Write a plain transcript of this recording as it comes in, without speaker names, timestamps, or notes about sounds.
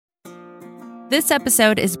This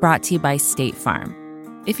episode is brought to you by State Farm.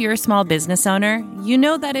 If you're a small business owner, you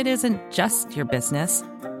know that it isn't just your business,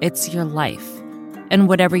 it's your life. And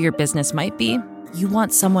whatever your business might be, you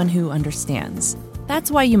want someone who understands. That's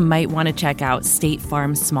why you might want to check out State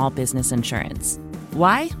Farm's small business insurance.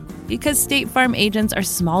 Why? Because State Farm agents are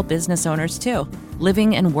small business owners too,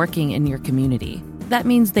 living and working in your community. That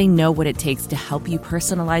means they know what it takes to help you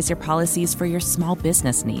personalize your policies for your small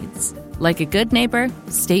business needs. Like a good neighbor,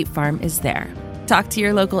 State Farm is there. Talk to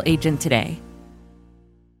your local agent today.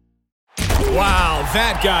 Wow,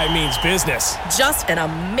 that guy means business. Just an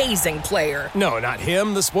amazing player. No, not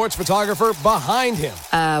him, the sports photographer behind him.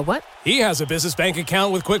 What? He has a business bank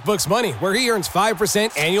account with QuickBooks Money where he earns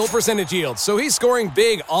 5% annual percentage yield, so he's scoring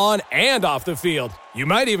big on and off the field. You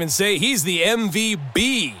might even say he's the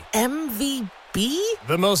MVB. MVP?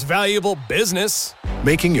 The most valuable business.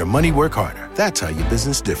 Making your money work harder. That's how you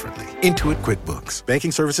business differently. Intuit QuickBooks.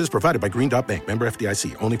 Banking services provided by Green Dot Bank. Member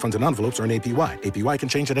FDIC. Only funds and envelopes earn APY. APY can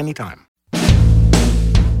change at any time.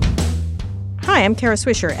 Hi, I'm Kara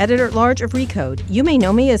Swisher, editor-at-large of Recode. You may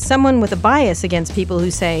know me as someone with a bias against people who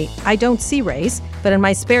say, I don't see race, but in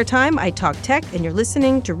my spare time, I talk tech, and you're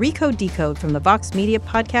listening to Recode Decode from the Vox Media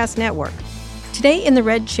Podcast Network. Today in the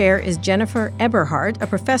red chair is Jennifer Eberhardt, a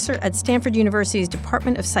professor at Stanford University's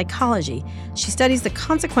Department of Psychology. She studies the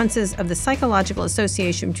consequences of the psychological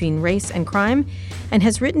association between race and crime and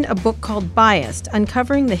has written a book called Biased,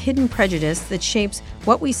 Uncovering the Hidden Prejudice that Shapes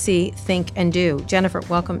What We See, Think, and Do. Jennifer,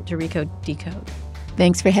 welcome to Recode Decode.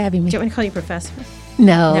 Thanks for having me. Do you want me to call you professor?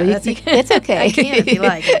 No, that's okay. It's okay. I can if you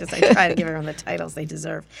like, because I try to give everyone the titles they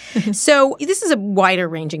deserve. So this is a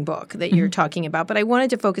wider-ranging book that you're talking about, but I wanted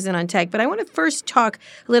to focus in on tech. But I want to first talk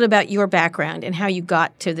a little about your background and how you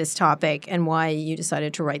got to this topic and why you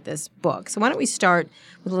decided to write this book. So why don't we start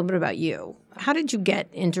with a little bit about you? How did you get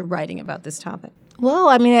into writing about this topic? Well,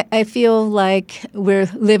 I mean, I feel like we're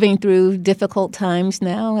living through difficult times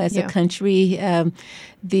now as a country.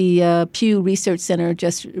 The Pew Research Center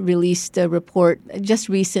just released a report just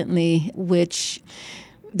recently, which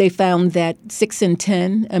they found that 6 in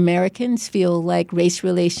 10 Americans feel like race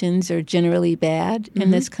relations are generally bad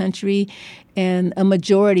in this country, and a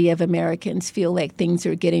majority of Americans feel like things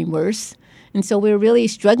are getting worse. And so we're really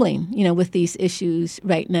struggling, with these issues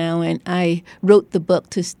right now. And I wrote the book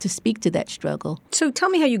to speak to that struggle. So tell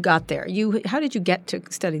me how you got there. How did you get to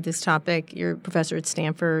study this topic? You're a professor at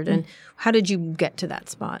Stanford. And how did you get to that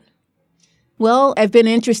spot? Well, I've been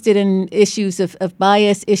interested in issues of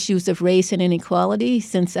bias, issues of race and inequality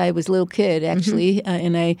since I was a little kid, actually.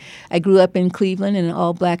 And I grew up in Cleveland in an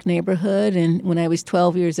all-black neighborhood. And when I was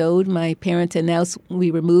 12 years old, my parents announced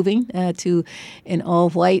we were moving to an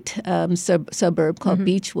all-white suburb called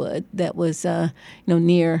Beechwood that was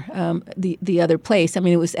near the other place. I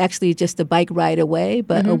mean, it was actually just a bike ride away,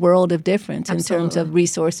 but a world of difference in terms of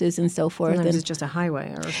resources and so forth. Sometimes it's just a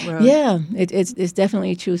highway or a road. Yeah, it's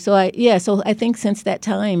definitely true. So I think since that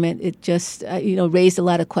time, it just raised a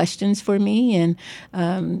lot of questions for me, and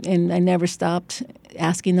I never stopped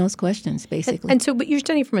asking those questions, basically. But you're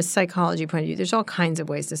studying from a psychology point of view. There's all kinds of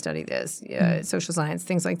ways to study this, social science,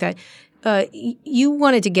 things like that. You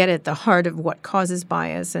wanted to get at the heart of what causes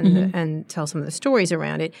bias and tell some of the stories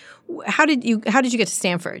around it. How did you get to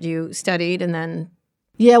Stanford? You studied and then.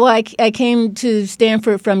 Yeah, well, I came to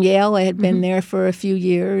Stanford from Yale. I had been there for a few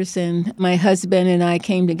years, and my husband and I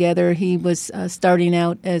came together. He was starting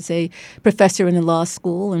out as a professor in the law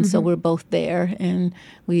school, and so we're both there, and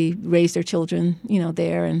we raised our children,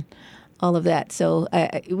 there and all of that. So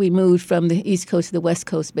we moved from the East Coast to the West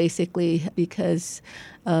Coast, basically, because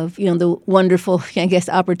of, the wonderful,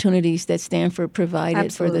 opportunities that Stanford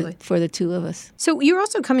provided for the two of us. So you're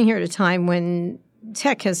also coming here at a time when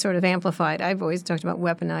tech has sort of amplified. I've always talked about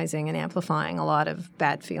weaponizing and amplifying a lot of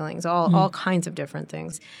bad feelings, all kinds of different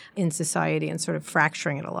things in society, and sort of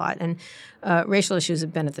fracturing it a lot. And racial issues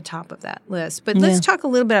have been at the top of that list. But let's talk a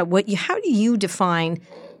little bit about how do you define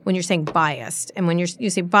when you're saying biased, and when you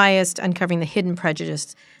say biased, uncovering the hidden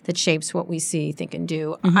prejudice that shapes what we see, think, and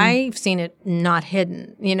do. I've seen it not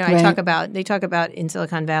hidden. They talk about in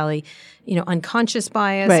Silicon Valley, unconscious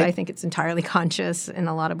bias. Right. I think it's entirely conscious in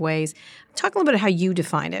a lot of ways. Talk a little bit about how you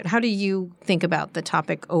define it. How do you think about the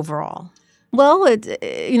topic overall? Well,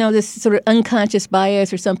 this sort of unconscious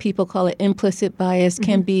bias, or some people call it implicit bias,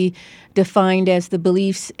 can be defined as the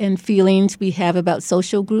beliefs and feelings we have about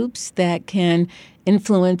social groups that can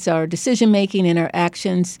influence our decision-making and our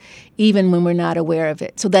actions even when we're not aware of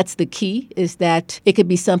it. So that's the key, is that it could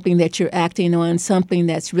be something that you're acting on, something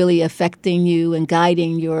that's really affecting you and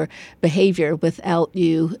guiding your behavior without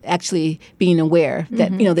you actually being aware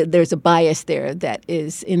that, that there's a bias there that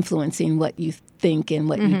is influencing what you think and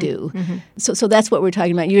what you do. So that's what we're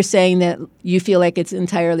talking about. You're saying that you feel like it's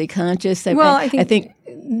entirely conscious. I think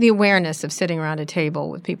the awareness of sitting around a table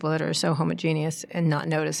with people that are so homogeneous and not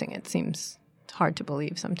noticing it seems hard to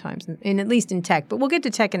believe sometimes, and at least in tech. But we'll get to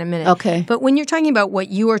tech in a minute. Okay. But when you're talking about what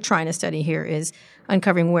you are trying to study here is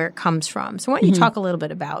uncovering where it comes from. So why don't you talk a little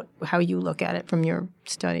bit about how you look at it from your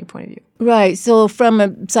study point of view? Right. So from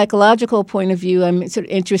a psychological point of view, I'm sort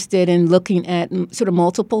of interested in looking at sort of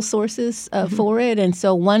multiple sources for it. And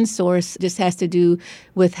so one source just has to do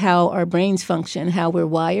with how our brains function, how we're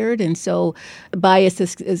wired. And so bias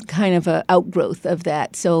is kind of an outgrowth of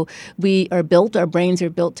that. So our brains are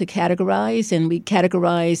built to categorize, and we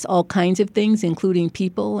categorize all kinds of things, including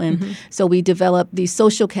people. And so we develop these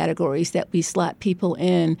social categories that we slot people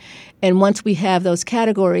in. And once we have those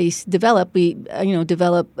categories developed, we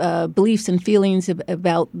develop beliefs and feelings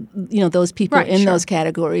about those people in those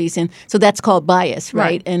categories, and so that's called bias,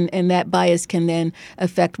 right? And that bias can then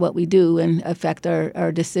affect what we do and affect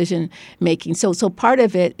our decision making. So part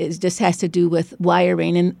of it just has to do with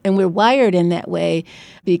wiring, and we're wired in that way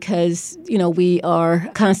because we are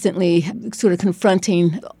constantly sort of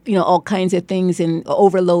confronting all kinds of things and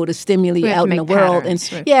overload of stimuli out in the world,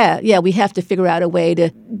 patterns, and we have to figure out a way to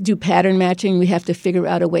do pattern matching. We have to figure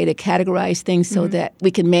out a way to categorize things so that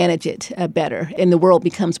we can manage it better, and the world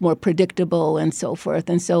becomes more predictable and so forth.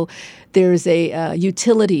 And so there's a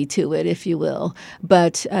utility to it, if you will.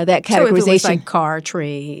 But that categorization, so if it was like car,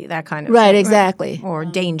 tree, that kind of right, thing, exactly, or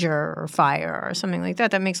danger or fire or something like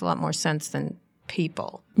that, that makes a lot more sense than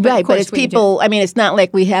people. But it's people. I mean, it's not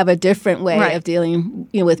like we have a different way of dealing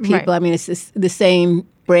with people. Right. I mean, it's the same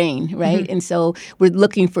brain, right? And so we're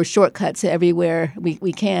looking for shortcuts everywhere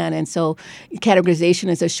we can. And so categorization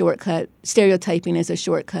is a shortcut. Stereotyping is a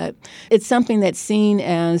shortcut. It's something that's seen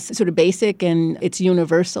as sort of basic and it's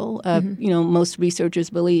universal. Most researchers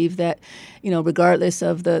believe that, regardless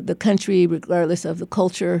of the country, regardless of the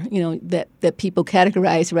culture, that people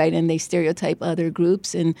categorize, right? And they stereotype other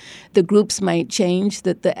groups. And the groups might change,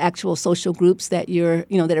 that the actual social groups that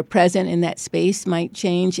that are present in that space might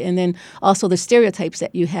change. And then also the stereotypes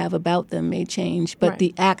that you have about them may change, but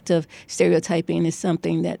the act of stereotyping is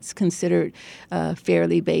something that's considered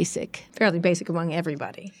fairly basic. Fairly basic among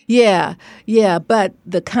everybody. Yeah, but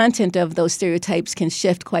the content of those stereotypes can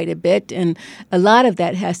shift quite a bit, and a lot of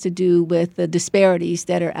that has to do with the disparities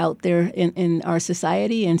that are out there in our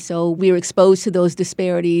society, and so we're exposed to those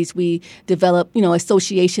disparities. We develop,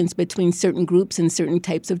 associations between certain groups and certain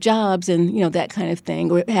types of jobs and, that kind of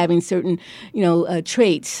thing, or having certain,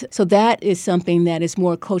 traits. So that is something that is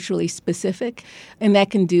more culturally specific, and that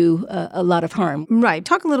can do a lot of harm. Right.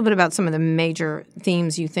 Talk a little bit about some of the major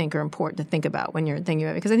themes you think are important to think about when you're thinking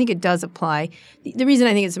about it, because I think it does apply. The reason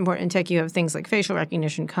I think it's important in tech, you have things like facial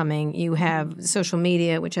recognition coming. You have social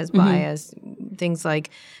media, which has bias, things like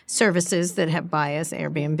services that have bias,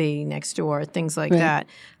 Airbnb, Nextdoor, things like that.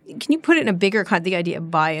 Can you put it in a bigger the idea of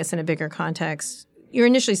bias in a bigger context? You're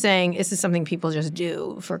initially saying this is something people just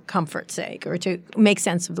do for comfort's sake or to make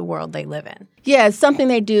sense of the world they live in. Yeah, it's something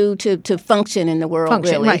they do to function in the world,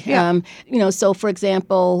 really. Right, yeah. So for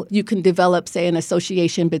example, you can develop, say, an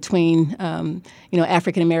association between,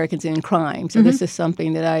 African Americans and crime. So this is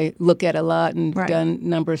something that I look at a lot and done a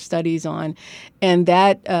number of studies on. And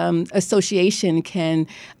that association can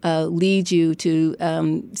lead you to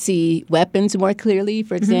see weapons more clearly.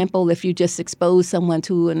 For example, if you just expose someone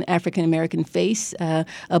to an African American face,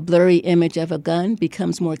 a blurry image of a gun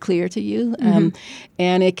becomes more clear to you.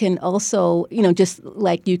 And it can also, just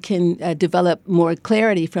like you can develop more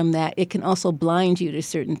clarity from that, it can also blind you to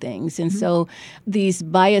certain things. And so these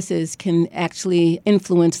biases can actually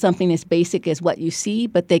influence something as basic as what you see,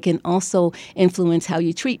 but they can also influence how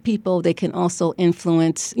you treat people. They can also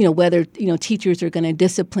influence, whether, teachers are going to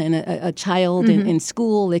discipline a child in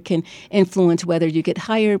school. It can influence whether you get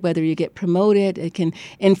hired, whether you get promoted. It can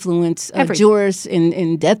influence jurors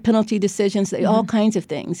in death penalty decisions, all kinds of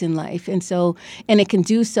things in life. And it can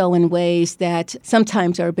do so in ways that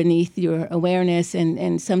sometimes are beneath your awareness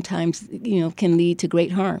and sometimes, can lead to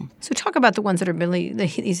great harm. So talk about the ones that are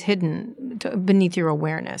these hidden beneath your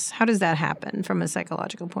awareness. How does that happen from a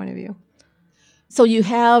psychological point of view? So you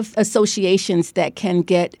have associations that can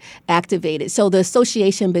get activated. So the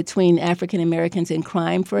association between African Americans and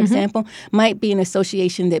crime, for example, might be an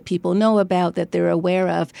association that people know about, that they're aware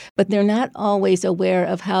of, but they're not always aware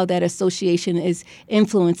of how that association is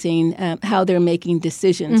influencing how they're making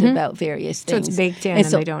decisions about various things. So it's baked in, and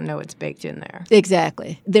they don't know it's baked in there.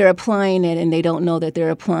 Exactly. They're applying it, and they don't know that they're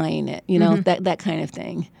applying it, that kind of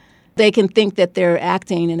thing. They can think that they're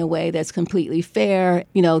acting in a way that's completely fair.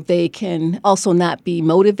 They can also not be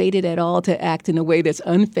motivated at all to act in a way that's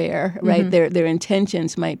unfair, right? Their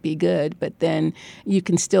intentions might be good, but then you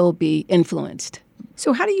can still be influenced.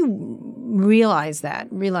 So how do you realize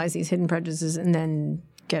these hidden prejudices, and then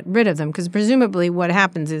get rid of them? Because presumably what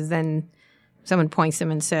happens is then someone points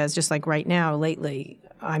them and says, just like right now, lately,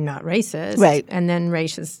 I'm not racist. Right. And then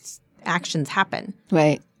racist actions happen.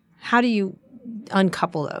 Right. How do you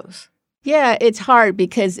uncouple those? Yeah, it's hard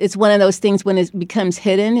because it's one of those things when it becomes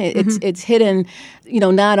hidden. It's hidden,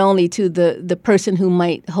 not only to the person who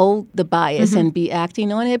might hold the bias and be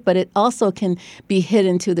acting on it, but it also can be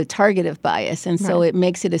hidden to the target of bias. And so it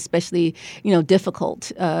makes it especially,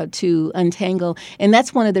 difficult to untangle. And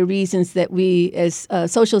that's one of the reasons that we, as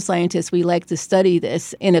social scientists, we like to study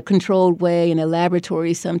this in a controlled way in a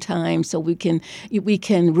laboratory sometimes, so we can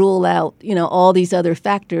rule out, all these other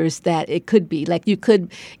factors that it could be. Like you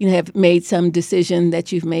could, have made some decision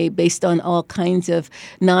that you've made based on all kinds of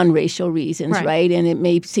non-racial reasons, right? And it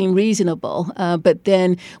may seem reasonable, but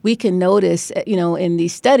then we can notice, in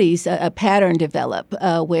these studies, a pattern develop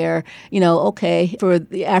where, okay, for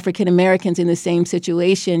the African Americans in the same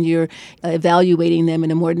situation, you're evaluating them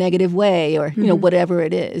in a more negative way, or whatever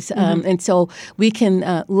it is, and so we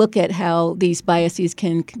can look at how these biases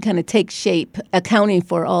can kind of take shape, accounting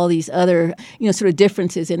for all these other, sort of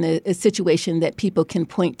differences in a situation that people can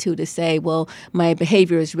point to say, well, my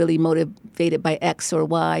behavior is really motivated by X or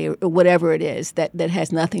Y or whatever it is that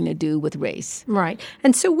has nothing to do with race. Right.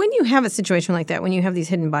 And so when you have a situation like that, when you have these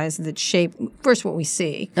hidden biases that shape first what we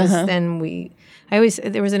see, because then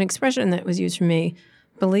there was an expression that was used for me,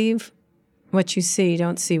 believe what you see,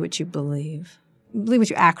 don't see what you believe. Believe what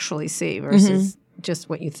you actually see versus just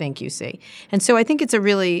what you think you see. And so I think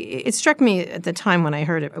it struck me at the time when I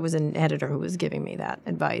heard it, it was an editor who was giving me that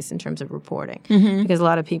advice in terms of reporting. Because a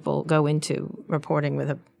lot of people go into reporting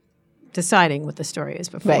with deciding what the story is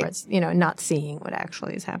before it's, not seeing what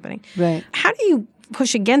actually is happening. Right. How do you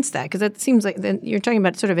push against that? Because it seems like you're talking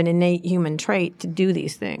about sort of an innate human trait to do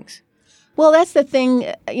these things. Well, that's the thing,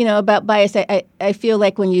 about bias. I feel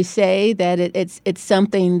like when you say that it's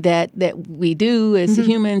something that we do as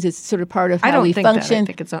humans, it's sort of part of how we function. I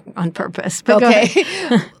think it's on purpose. But okay.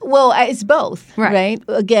 Well, it's both, right?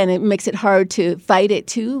 Again, it makes it hard to fight it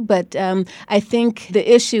too. But I think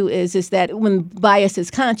the issue is that when bias is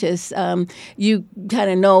conscious, you kind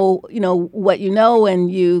of know, what you know, and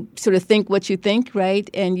you sort of think what you think, right?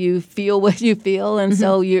 And you feel what you feel, and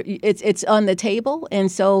so it's on the table, and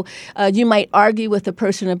so you might argue with a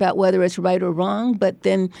person about whether it's right or wrong, but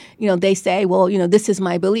then, they say, well, this is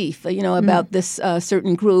my belief, about this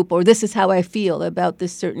certain group, or this is how I feel about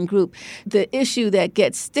this certain group. The issue that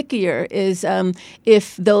gets stickier is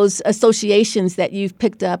if those associations that you've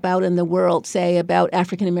picked up out in the world, say about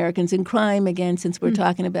African Americans in crime, again, since we're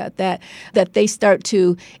talking about that they start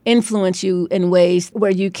to influence you in ways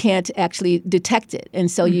where you can't actually detect it. And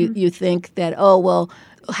so you think that, oh, well,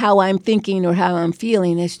 how I'm thinking or how I'm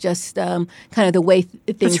feeling is just kind of the way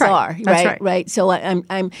things are, right? So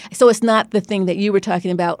so it's not the thing that you were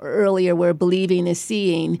talking about earlier, where believing is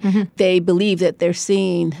seeing. They believe that they're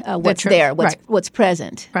seeing what's there, what's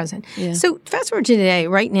present. Yeah. So fast forward to today.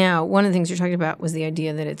 Right now, one of the things you're talking about was the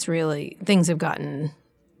idea that it's really things have gotten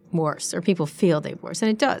worse, or people feel they've worse,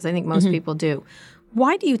 and it does. I think most people do.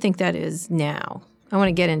 Why do you think that is now? I want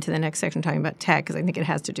to get into the next section talking about tech, because I think it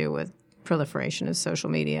has to do with proliferation of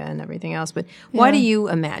social media and everything else. But why do you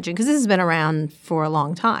imagine? Because this has been around for a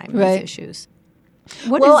long time, these issues.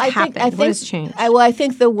 What has happened? What has changed? I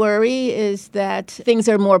think the worry is that things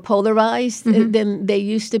are more polarized than they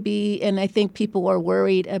used to be, and I think people are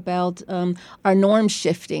worried about our norms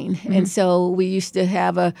shifting. And so we used to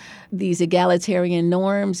have these egalitarian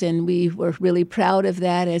norms, and we were really proud of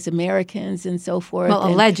that as Americans and so forth. Well,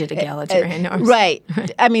 alleged egalitarian norms. Right.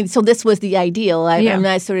 I mean, so this was the ideal. I'm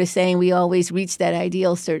not sort of saying we always reached that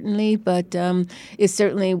ideal, certainly, but it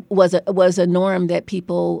certainly was a norm that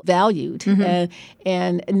people valued.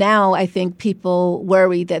 And now I think people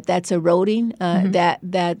worry that that's eroding,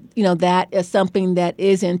 that is something that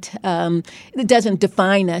isn't, it doesn't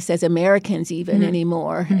define us as Americans even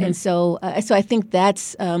anymore. And so I think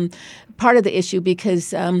that's part of the issue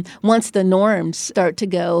because once the norms start to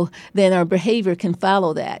go, then our behavior can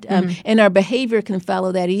follow that. And our behavior can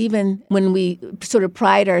follow that even when we sort of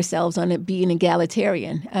pride ourselves on it being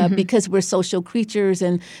egalitarian because we're social creatures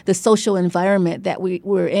and the social environment that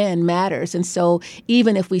we're in matters. And so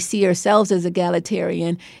even if we see ourselves as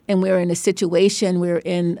egalitarian and we're in a situation, we're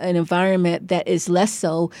in an environment that is less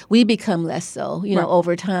so, we become less so,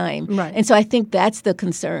 over time. Right. And so I think that's the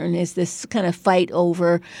concern, is this kind of fight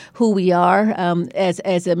over who we are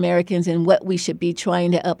as Americans and what we should be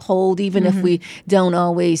trying to uphold, even if we don't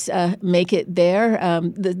always make it there.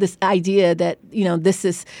 This idea that, this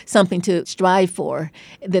is something to strive for,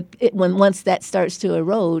 that once that starts to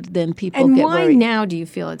erode, then people get worried. And why now do you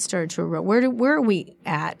feel it started to erode? Where are we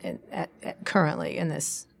at currently in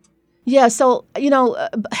this? Yeah, so,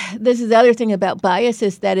 this is the other thing about bias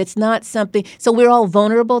is that it's not something – so we're all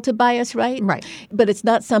vulnerable to bias, right? Right. But it's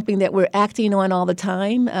not something that we're acting on all the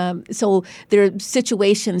time. So there are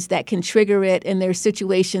situations that can trigger it, and there are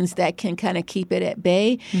situations that can kind of keep it at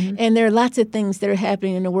bay. And there are lots of things that are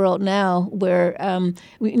happening in the world now where,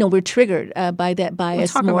 we're triggered by that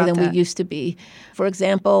bias more than we used to be. For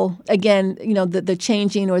example, again, the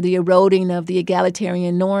changing or the eroding of the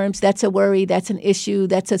egalitarian norms, that's a worry, that's an issue,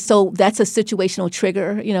 that's a situational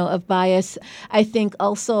trigger, of bias. I think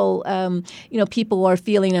also, people are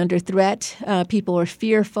feeling under threat. People are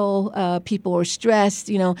fearful. People are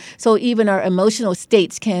stressed. So even our emotional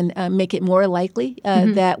states can make it more likely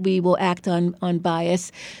that we will act on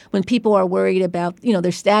bias. When people are worried about,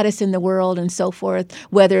 their status in the world and so forth,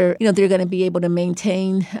 whether they're going to be able to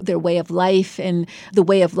maintain their way of life and the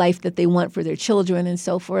way of life that they want for their children and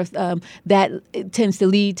so forth, that tends to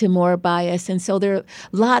lead to more bias. And so there are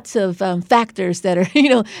lots of factors that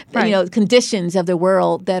are, conditions of the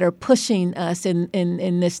world that are pushing us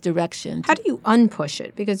in this direction. How do you unpush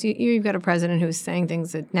it? Because you've got a president who's saying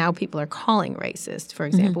things that now people are calling racist, for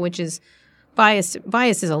example, which is bias.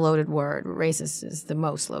 Bias is a loaded word. Racist is the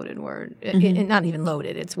most loaded word. Not even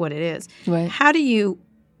loaded. It's what it is. Right. How do you,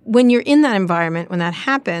 when you're in that environment, when that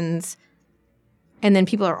happens, and then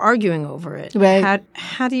people are arguing over it, right.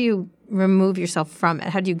 How do you remove yourself from it?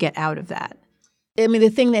 How do you get out of that? I mean, the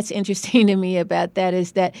thing that's interesting to me about that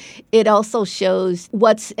is that it also shows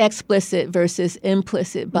what's explicit versus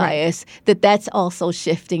implicit bias, that's also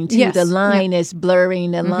shifting too. Yes. The line is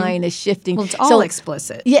blurring, the line is shifting. Well, it's all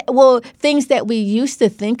explicit. Yeah, well, things that we used to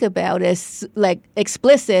think about as like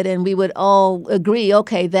explicit and we would all agree,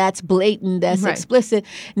 okay, that's blatant, that's explicit.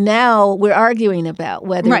 Now we're arguing about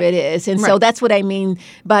whether it is. And so that's what I mean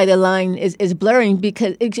by the line is blurring,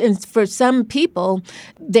 because for some people,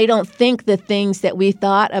 they don't think the things that we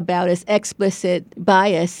thought about as explicit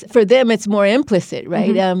bias, for them it's more implicit,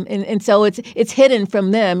 right? And so it's hidden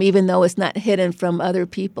from them, even though it's not hidden from other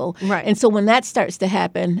people. Right. And so when that starts to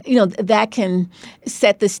happen, that can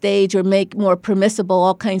set the stage or make more permissible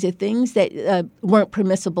all kinds of things that weren't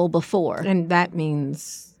permissible before. And that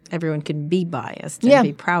means everyone can be biased and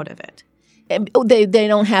be proud of it. They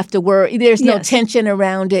don't have to worry. There's no tension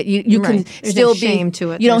around it. You can still be shame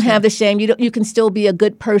to it. You don't have the shame. You can still be a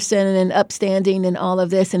good person and upstanding and all of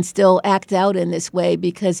this and still act out in this way,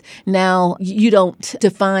 because now you don't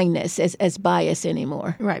define this as bias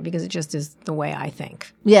anymore. Right, because it just is the way I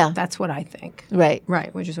think. Yeah, that's what I think. Right,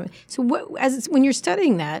 right. Which is what, so. When you're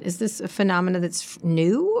studying that, is this a phenomena that's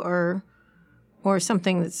new or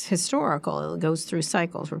something that's historical? It goes through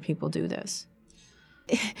cycles where people do this.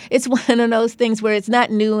 It's one of those things where it's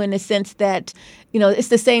not new in the sense that, it's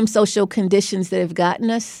the same social conditions that have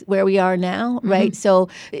gotten us where we are now, right? So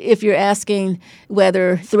if you're asking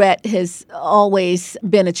whether threat has always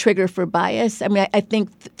been a trigger for bias, I mean, I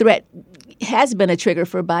think threat has been a trigger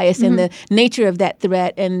for bias, and the nature of that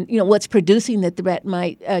threat and what's producing the threat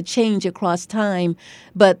might change across time.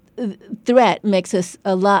 But threat makes us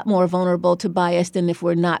a lot more vulnerable to bias than if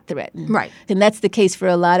we're not threatened. Right. And that's the case for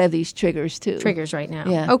a lot of these triggers too. Triggers right now.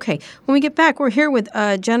 Yeah. Okay. When we get back, we're here with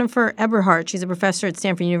Jennifer Eberhardt. She's a professor at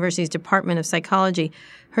Stanford University's Department of Psychology.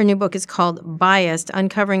 Her new book is called Biased,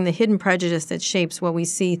 Uncovering the Hidden Prejudice That Shapes What We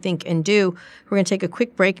See, Think, and Do. We're going to take a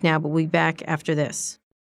quick break now, but we'll be back after this.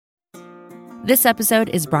 This episode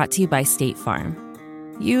is brought to you by State Farm.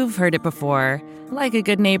 You've heard it before. Like a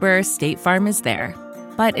good neighbor, State Farm is there.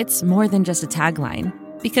 But it's more than just a tagline,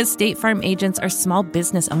 because State Farm agents are small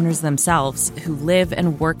business owners themselves who live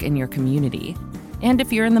and work in your community. And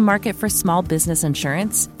if you're in the market for small business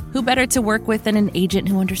insurance, who better to work with than an agent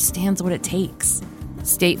who understands what it takes?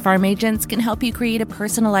 State Farm agents can help you create a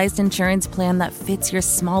personalized insurance plan that fits your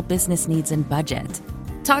small business needs and budget.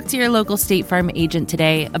 Talk to your local State Farm agent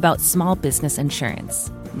today about small business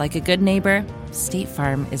insurance. Like a good neighbor, State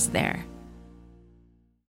Farm is there.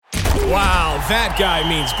 Wow, that guy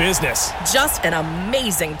means business. Just an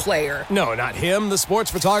amazing player. No, not him, the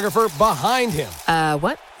sports photographer behind him.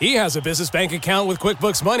 What? He has a business bank account with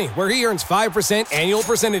QuickBooks Money where he earns 5% annual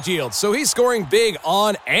percentage yield, so he's scoring big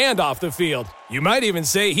on and off the field. You might even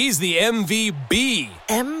say he's the MVB.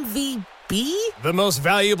 MVP? The most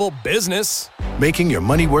valuable business. Making your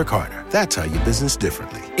money work harder. That's how you business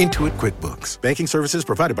differently. Intuit QuickBooks. Banking services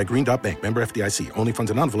provided by Green Dot Bank. Member FDIC. Only funds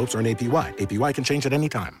and envelopes earn APY. APY can change at any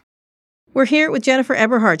time. We're here with Jennifer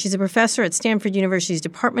Eberhardt. She's a professor at Stanford University's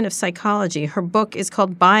Department of Psychology. Her book is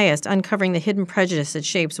called Biased, Uncovering the Hidden Prejudice That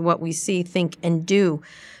Shapes What We See, Think, and Do.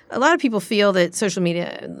 A lot of people feel that social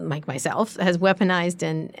media, like myself, has weaponized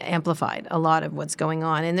and amplified a lot of what's going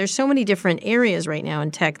on. And there's so many different areas right now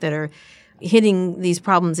in tech that are hitting these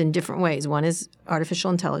problems in different ways. One is artificial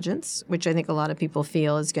intelligence, which I think a lot of people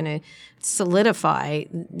feel is going to solidify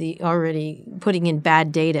the already putting in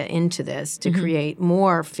bad data into this to create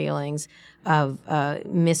more feelings of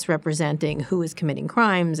misrepresenting who is committing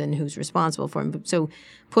crimes and who's responsible for them. So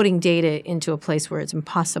putting data into a place where it's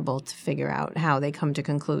impossible to figure out how they come to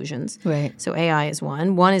conclusions. Right. So AI is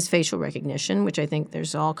one. One is facial recognition, which I think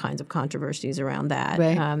there's all kinds of controversies around that.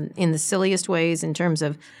 Right. In the silliest ways in terms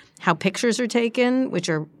of how pictures are taken, which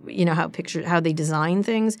are, how they design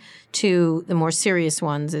things, to the more serious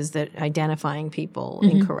ones is that identifying people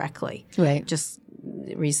incorrectly. Right. Just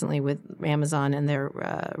recently with Amazon and their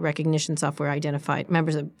recognition software identified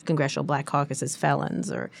members of Congressional Black Caucus as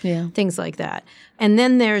felons or things like that. And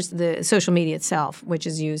then there's the social media itself, which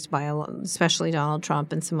is used by especially Donald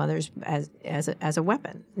Trump and some others as a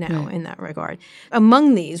weapon now in that regard.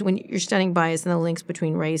 Among these, when you're studying bias and the links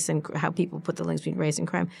between race and how people put the links between race and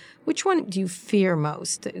crime, which one do you fear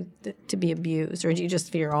most to be abused, or do you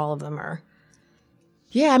just fear all of them? Or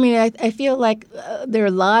Yeah, I mean, I feel like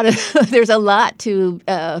there's a lot to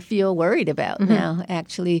feel worried about now,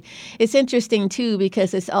 actually. It's interesting, too,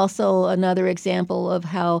 because it's also another example of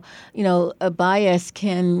how, a bias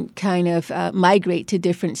can kind of migrate to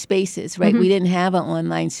different spaces, right? We didn't have an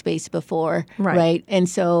online space before, right? And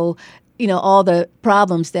so all the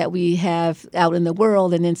problems that we have out in the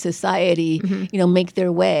world and in society, make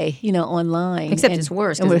their way, online. Except it's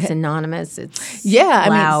worse because it's anonymous, it's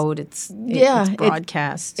loud, it's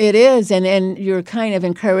broadcast. It is, and you're kind of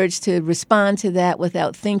encouraged to respond to that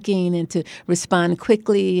without thinking and to respond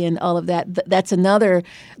quickly and all of that. That's another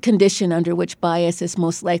condition under which bias is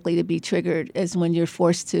most likely to be triggered, is when you're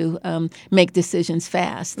forced to make decisions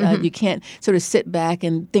fast. You can't sort of sit back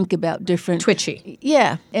and think about different... Twitchy.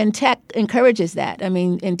 Yeah, and tech encourages that. I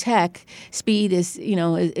mean, in tech, speed is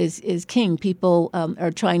king. People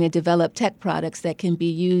are trying to develop tech products that can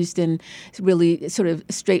be used in really sort of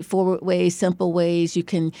straightforward ways, simple ways. You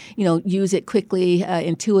can, use it quickly,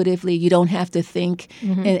 intuitively. You don't have to think.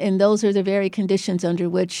 And those are the very conditions under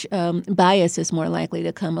which bias is more likely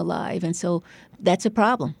to come alive. And so that's a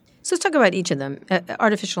problem. So let's talk about each of them.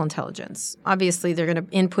 Artificial intelligence. Obviously, they're going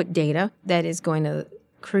to input data that is going to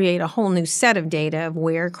create a whole new set of data of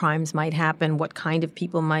where crimes might happen, what kind of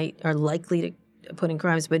people are likely to put in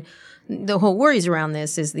crimes. But the whole worries around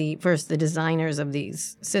this is the designers of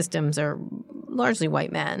these systems are largely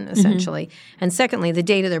white men, essentially. And secondly, the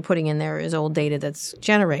data they're putting in there is old data that's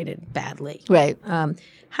generated badly. Right.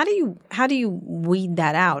 How do you weed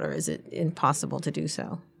that out, or is it impossible to do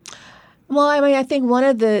so? Well, I mean, I think one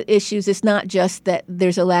of the issues is not just that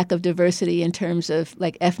there's a lack of diversity in terms of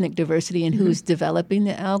like ethnic diversity in who's developing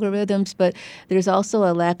the algorithms, but there's also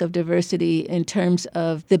a lack of diversity in terms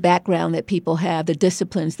of the background that people have, the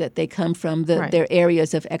disciplines that they come from, their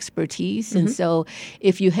areas of expertise. And so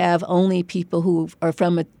if you have only people who are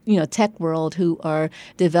from a tech world who are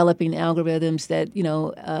developing algorithms that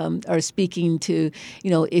are speaking to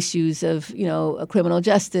issues of criminal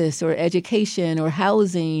justice or education or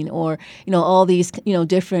housing or all these,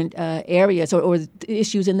 different areas or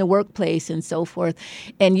issues in the workplace and so forth.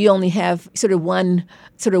 And you only have sort of one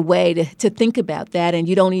sort of way to think about that. And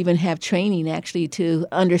you don't even have training actually to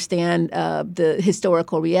understand the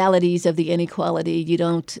historical realities of the inequality. You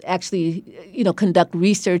don't actually, conduct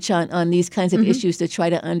research on these kinds of issues to try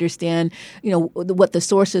to understand, what the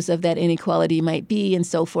sources of that inequality might be and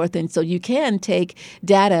so forth. And so you can take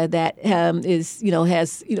data that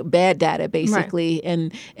has bad data basically,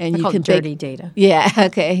 and you can dirty data. Yeah,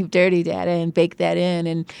 okay, dirty data, and bake that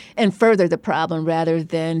in and further the problem rather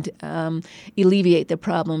than alleviate the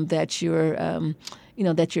problem that you're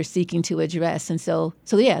that you're seeking to address. And so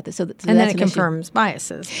yeah. So and then it confirms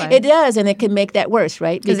biases. It does, and it can make that worse,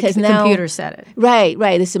 right? Because the computer said it. Right.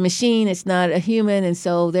 It's a machine. It's not a human, and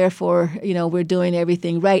so therefore, we're doing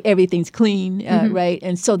everything right. Everything's clean, right?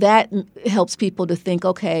 And so that helps people to think,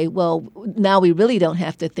 okay, well, now we really don't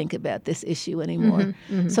have to think about this issue anymore.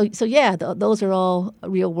 So yeah, those are all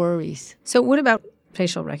real worries. So what about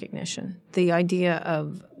facial recognition? The idea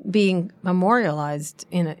of being memorialized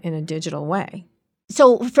in a digital way.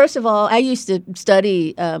 So first of all, I used to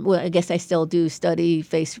study, I guess I still do study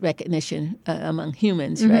face recognition among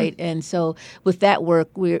humans, right? And so with that work,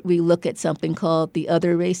 we look at something called the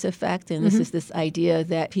other race effect. And this is this idea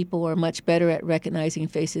that people are much better at recognizing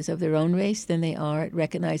faces of their own race than they are at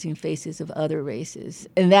recognizing faces of other races.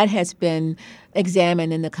 And that has been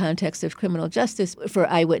examined in the context of criminal justice for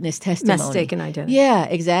eyewitness testimony. Mistaken identity. Yeah,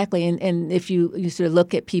 exactly. And if you sort of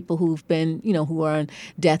look at people who've been, who are on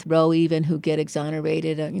death row even, who get exonerated,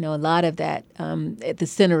 a lot of that at the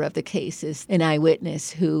center of the case is an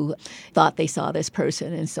eyewitness who thought they saw this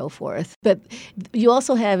person and so forth. But you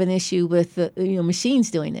also have an issue with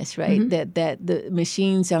machines doing this, right? That the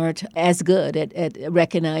machines aren't as good at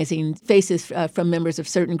recognizing faces from members of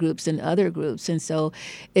certain groups and other groups. And so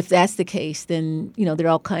if that's the case, then there are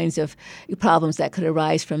all kinds of problems that could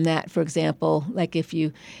arise from that. For example, like if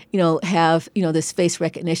you have this face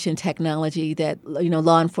recognition technology that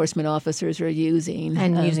law enforcement officers are using.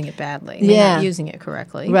 And using it badly. Yeah. Not using it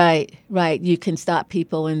correctly. Right. You can stop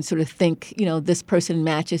people and sort of think, this person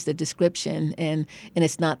matches the description and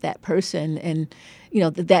it's not that person. And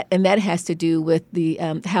that has to do with the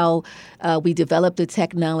how we develop the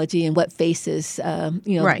technology and what faces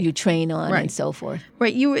you train on and so forth.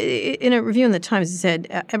 Right. You in a review in the Times, it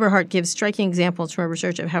said Eberhardt gives striking examples from her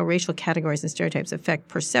research of how racial categories and stereotypes affect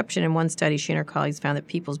perception. In one study, she and her colleagues found that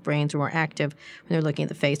people's brains were more active when they're looking at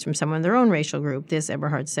the face from someone in their own racial group. This,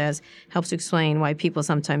 Eberhardt says, helps to explain why people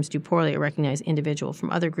sometimes do poorly at recognizing individuals from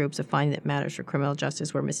other groups, a finding that matters for criminal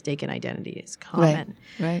justice where mistaken identity is common.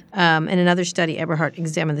 Right. In another study, Eberhardt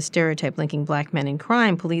examined the stereotype linking black men in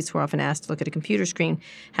crime. Police were often asked to look at a computer screen.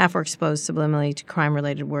 Half were exposed subliminally to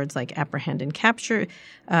crime-related words like apprehend and capture.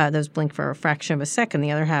 Those blinked for a fraction of a second.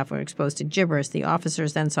 The other half were exposed to gibberish. The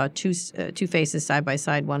officers then saw two faces side by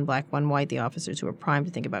side, one black, one white. The officers who were primed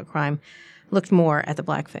to think about crime looked more at the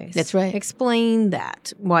black face. That's right. Explain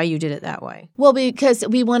that, why you did it that way. Well, because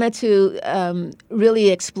we wanted to really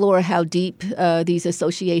explore how deep these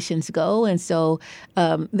associations go. And so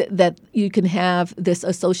that you can have this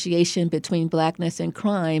association between blackness and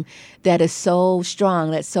crime that is so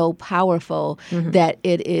strong, that's so powerful, that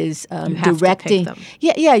it is directing.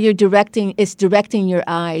 It's directing your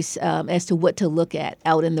eyes as to what to look at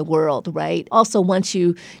out in the world, right? Also, once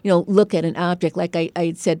you look at an object, like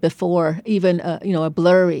I said before, even a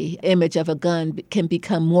blurry image of a gun can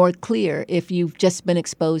become more clear if you've just been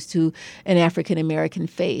exposed to an African American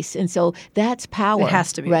face, and so that's power. It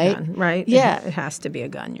has to be right? a gun, right? Yeah, it has to be a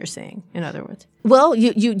gun. You're saying, in other words. Well,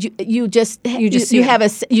 you see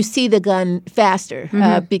the gun faster,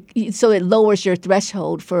 so it lowers your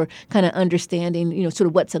threshold for kind of understanding, sort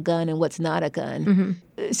of what's a gun and what's not a gun.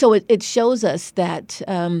 So it shows us that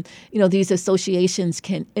these associations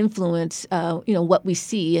can influence what we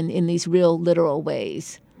see in these real literal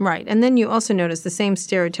ways. Right. And then you also notice the same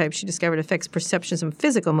stereotype she discovered affects perceptions of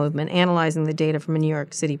physical movement. Analyzing the data from a New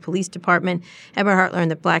York City Police Department, Eberhardt learned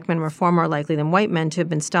that black men were far more likely than white men to have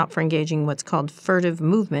been stopped for engaging in what's called furtive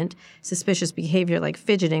movement, suspicious behavior like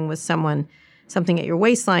fidgeting with something at your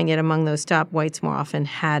waistline, yet among those stopped, whites more often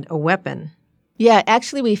had a weapon. Yeah,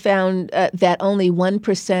 actually we found that only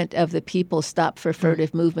 1% of the people stopped for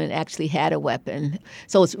furtive movement actually had a weapon.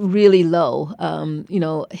 So it's really low,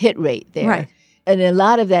 hit rate there. Right. And a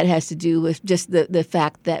lot of that has to do with just the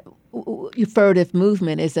fact that furtive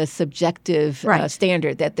movement is a subjective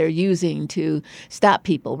standard that they're using to stop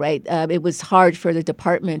people, right? It was hard for the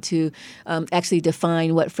department to actually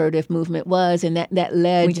define what furtive movement was, and that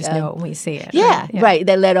led... We just know it when we see it. Yeah, right.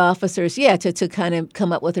 That led officers, to kind of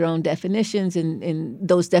come up with their own definitions, and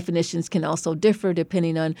those definitions can also differ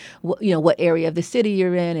depending on what area of the city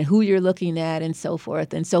you're in and who you're looking at and so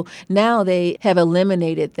forth. And so now they have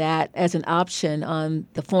eliminated that as an option on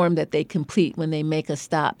the form that they complete when they make a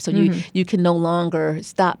stop. So you you can no longer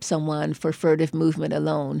stop someone for furtive movement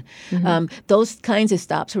alone. Those kinds of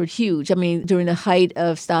stops were huge. I mean, during the height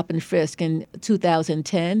of stop and frisk in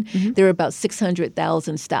 2010, there were about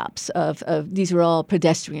 600,000 stops of these were all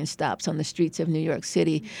pedestrian stops on the streets of New York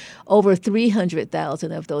City. Over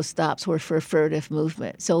 300,000 of those stops were for furtive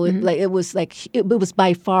movement. So it was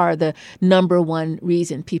by far the number one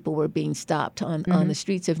reason people were being stopped on the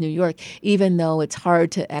streets of New York, even though it's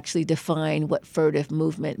hard to actually define what furtive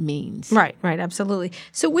movement means. Right, absolutely.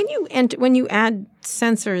 So when you add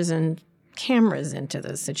sensors and cameras into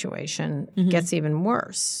the situation, it gets even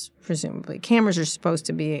worse, presumably. Cameras are supposed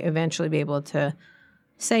to eventually be able to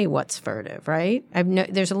say what's furtive, right?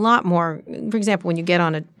 There's a lot more. For example, when you get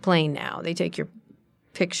on a plane now, they take your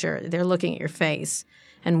picture, they're looking at your face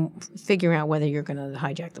and figuring out whether you're going to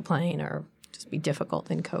hijack the plane or just be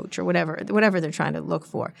difficult in coach or whatever they're trying to look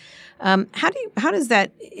for. Is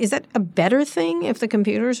that a better thing if the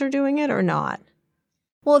computers are doing it or not?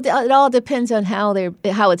 Well, it all depends on how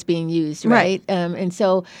it's being used, right? And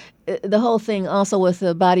so the whole thing also with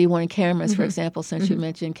the body-worn cameras, for example, since you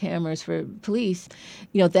mentioned cameras for police,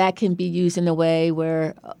 that can be used in a way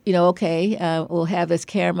where, we'll have this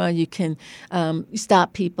camera. You can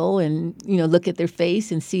stop people and, look at their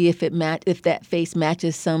face and see if that face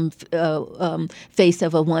matches some face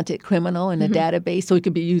of a wanted criminal in a database. So it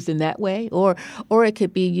could be used in that way. Or it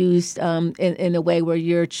could be used in a way where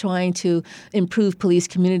you're trying to improve police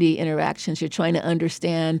community interactions. You're trying to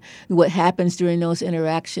understand what happens during those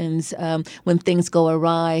interactions. When things go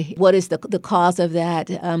awry, what is the cause of that?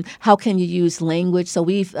 How can you use language? So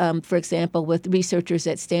we've, for example, with researchers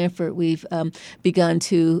at Stanford, we've begun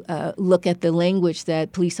to look at the language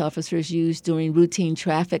that police officers use during routine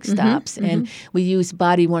traffic stops, and we use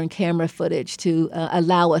body-worn camera footage to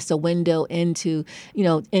allow us a window into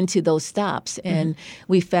those stops. And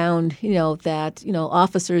we found, that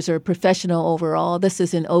officers are professional overall. This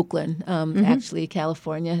is in Oakland, actually,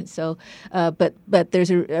 California. So, but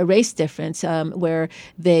there's a race difference where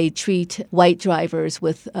they treat white drivers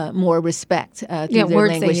with more respect through their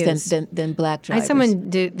language than black drivers. Someone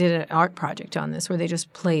did an art project on this where they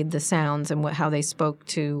just played the sounds and how they spoke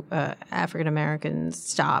to African Americans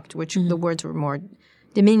stopped, which the words were more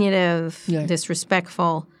diminutive,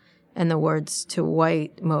 disrespectful, and the words to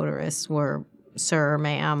white motorists were sir,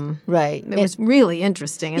 ma'am. Right. It was really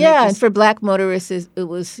interesting. And and for black motorists, it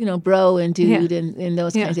was, bro and dude and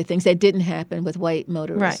those kinds of things. That didn't happen with white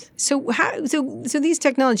motorists. Right. So these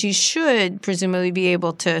technologies should presumably be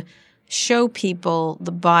able to show people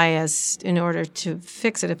the bias in order to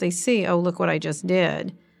fix it if they see, oh, look what I just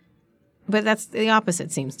did. But that's the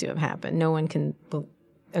opposite seems to have happened. No one can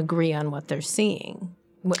agree on what they're seeing,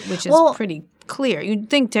 which is pretty clear. You'd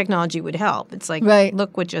think technology would help. It's like,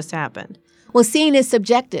 look what just happened. Well, seeing is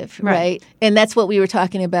subjective, right? And that's what we were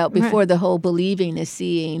talking about before. The whole believing is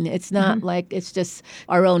seeing. It's not like it's just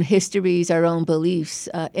our own histories, our own beliefs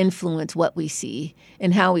influence what we see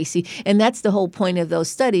and how we see. And that's the whole point of those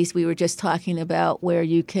studies we were just talking about, where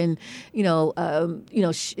you can,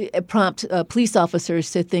 prompt police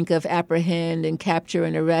officers to think of apprehend and capture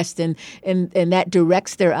and arrest, and that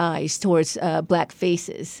directs their eyes towards black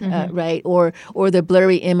faces, right? Or the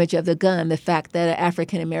blurry image of the gun, the fact that an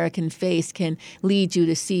African American face can lead you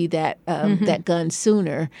to see that that gun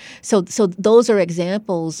sooner. So those are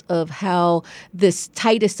examples of how this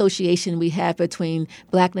tight association we have between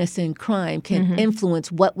blackness and crime can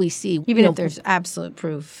influence what we see. Even if there's absolute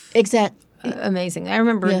proof. Exactly. Amazing. I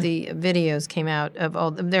remember the videos came out of all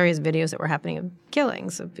the various videos that were happening of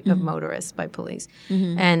killings of motorists by police.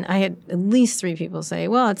 And I had at least 3 people say,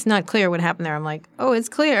 well, it's not clear what happened there. I'm like, oh, it's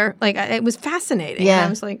clear. Like, it was fascinating. Yeah. And I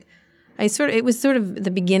was like, it was sort of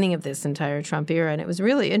the beginning of this entire Trump era, and it was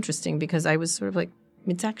really interesting because I was sort of like,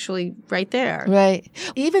 it's actually right there. Right.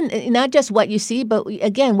 Even not just what you see, but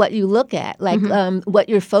again, what you look at, like what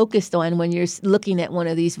you're focused on when you're looking at one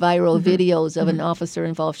of these viral videos of an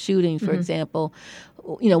officer-involved shooting, for example.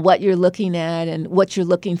 What you're looking at and what you're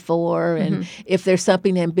looking for, and if there's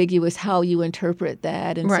something ambiguous, how you interpret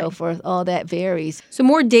that, and so forth. All that varies. So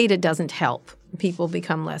more data doesn't help. People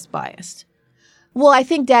become less biased. Well, I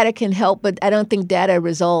think data can help, but I don't think data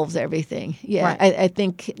resolves everything. Yeah, right. I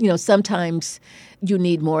think, sometimes you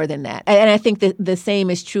need more than that. And I think that the same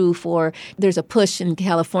is true there's a push in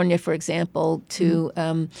California, for example, to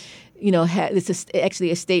it's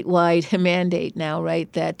actually a statewide mandate now,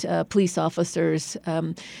 right, that police officers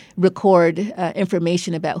record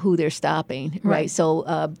information about who they're stopping, right?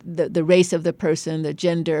 So the race of the person, the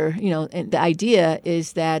gender, and the idea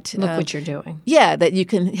is that look what you're doing. Yeah, that you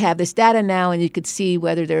can have this data now, and you could see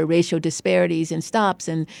whether there are racial disparities in stops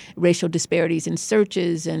and racial disparities in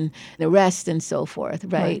searches and arrests and so forth,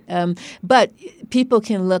 right? But people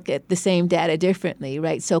can look at the same data differently,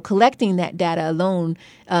 right? So collecting that data alone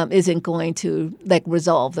isn't going to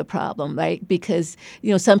resolve the problem, right? Because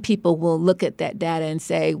some people will look at that data and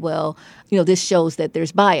say, well, this shows that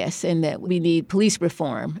there's bias and that we need police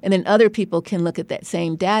reform. And then other people can look at that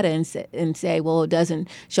same data and say, well, it doesn't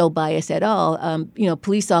show bias at all.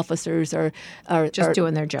 Police officers are just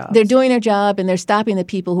doing their job. They're doing their job, and they're stopping the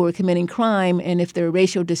people who are committing crime. And if there are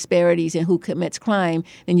racial disparities in who commits crime,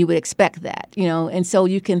 then you would expect that, And so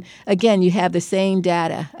you can, again, you have the same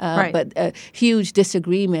data, but a huge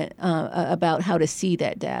disagreement about how to see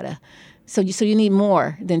that data. So you need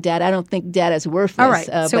more than data. I don't think data is worthless, all right.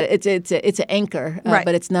 But it's an anchor.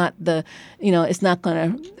 But it's not it's not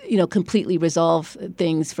going to completely resolve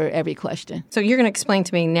things for every question. So you're going to explain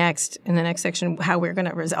to me next in the next section how we're going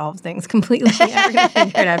to resolve things completely. We're going to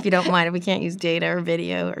figure it out if you don't mind. If we can't use data or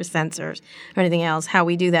video or sensors or anything else, how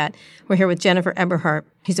we do that. We're here with Jennifer Eberhardt.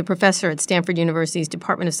 She's a professor at Stanford University's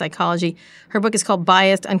Department of Psychology. Her book is called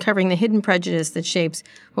Biased: Uncovering the Hidden Prejudice That Shapes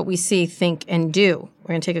What We See, Think, and Do. We're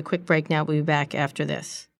going to take a quick break now. We'll be back after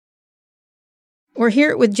this. We're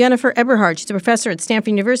here with Jennifer Eberhardt. She's a professor at Stanford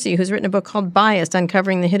University who's written a book called Biased: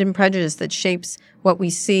 Uncovering the Hidden Prejudice That Shapes What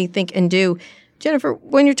We See, Think, and Do. Jennifer,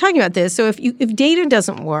 when you're talking about this, so if data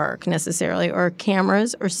doesn't work necessarily, or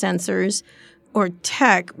cameras or sensors or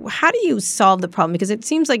tech, how do you solve the problem? Because it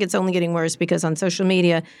seems like it's only getting worse because on social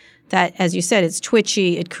media, that, as you said, it's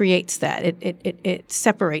twitchy. It creates that. It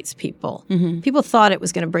separates people. Mm-hmm. People thought it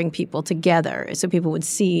was going to bring people together so people would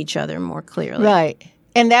see each other more clearly. Right.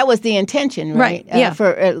 And that was the intention, right? Yeah.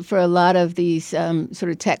 For a lot of these sort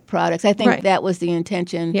of tech products. I think that was the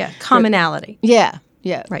intention. Yeah, commonality. Yeah.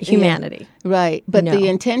 Right, humanity. Yeah. Right. But the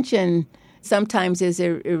intention sometimes is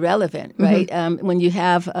irrelevant, right? Mm-hmm. When you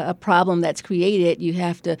have a problem that's created, you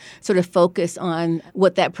have to sort of focus on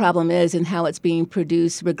what that problem is and how it's being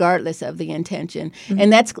produced, regardless of the intention. Mm-hmm.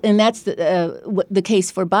 And that's the case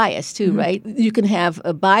for bias too, mm-hmm. right? You can have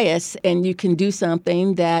a bias and you can do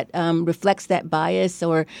something that reflects that bias,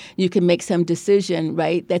 or you can make some decision,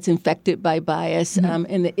 right, that's infected by bias. Mm-hmm.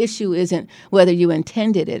 And the issue isn't whether you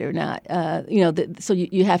intended it or not. So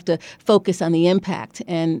you have to focus on the impact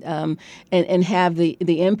and have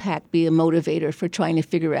the impact be a motivator for trying to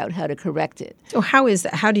figure out how to correct it. So how is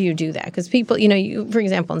that? How do you do that? Because people, for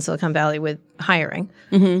example, in Silicon Valley with hiring,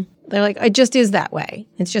 mm-hmm. they're like, it just is that way.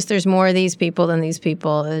 It's just there's more of these people than these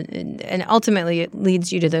people. And ultimately it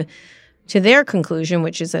leads you to their conclusion,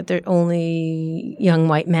 which is that only young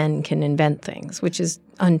white men can invent things, which is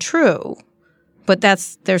untrue. But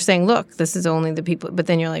they're saying, look, this is only the people. But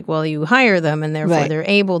then you're like, well, you hire them, and therefore they're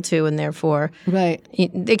able to, and therefore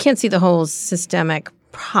they can't see the whole systemic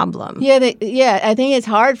problem. Yeah, I think it's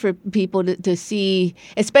hard for people to see,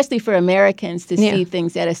 especially for Americans, to see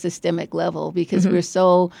things at a systemic level because mm-hmm. we're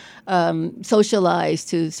so socialized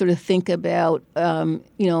to sort of think about,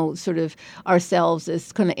 sort of ourselves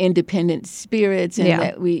as kind of independent spirits, and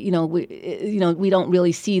that we don't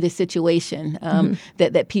really see the situation mm-hmm.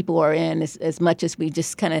 that people are in as much as we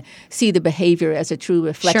just kind of see the behavior as a true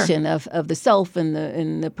reflection of the self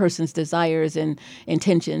and the person's desires and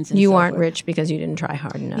intentions. And you so aren't forth. Rich because you didn't try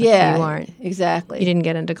hard enough. Yeah, you aren't. Exactly. You didn't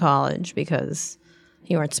get into college because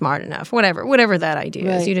you weren't smart enough. Whatever that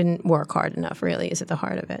idea is. You didn't work hard enough, really, is at the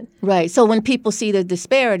heart of it. Right. So when people see the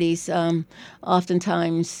disparities,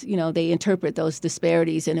 oftentimes, they interpret those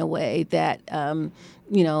disparities in a way that,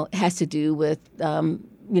 has to do with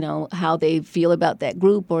how they feel about that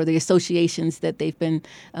group or the associations that they've been,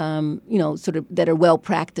 sort of that are well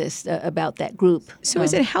practiced about that group. So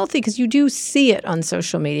is it healthy? Because you do see it on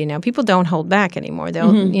social media now. People don't hold back anymore.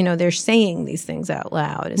 They'll, mm-hmm. They're saying these things out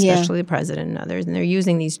loud, especially the president and others, and they're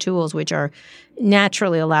using these tools which are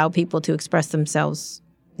naturally allow people to express themselves.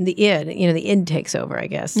 The id takes over, I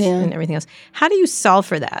guess, and everything else. How do you solve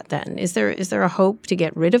for that then? Is there a hope to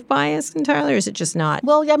get rid of bias entirely, or is it just not?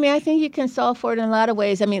 Well, I think you can solve for it in a lot of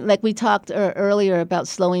ways. Like we talked earlier about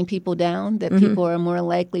slowing people down, that mm-hmm. people are more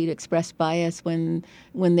likely to express bias when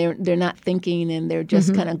they're not thinking and they're just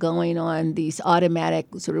mm-hmm. kind of going on these automatic,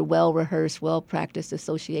 sort of well-rehearsed, well-practiced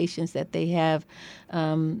associations that they have,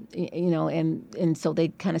 and so they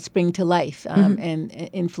kind of spring to life and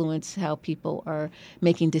influence how people are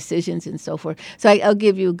making decisions and so forth. So I'll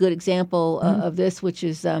give you a good example of this, which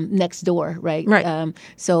is Nextdoor, right? Right.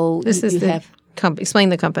 So this is you have. Explain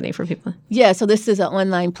the company for people. Yeah, so this is an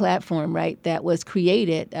online platform, right, that was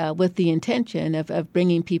created with the intention of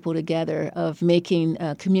bringing people together, of making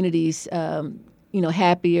communities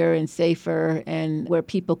happier and safer, and where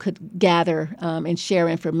people could gather and share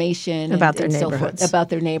information about their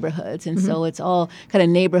neighborhoods. And so it's all kind of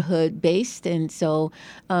neighborhood based. And so,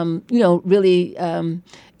 really,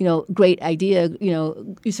 great idea,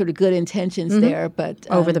 sort of good intentions there, but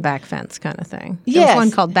over the back fence kind of thing. Yes. There was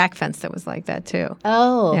one called Back Fence that was like that too.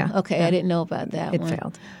 Oh, yeah. Okay. Yeah. I didn't know about that. It one.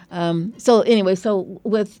 failed. So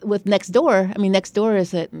with Nextdoor, Nextdoor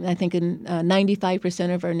is I think in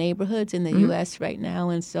 95% of our neighborhoods in the U.S. right now,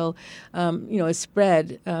 and so it's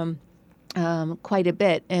spread. Quite a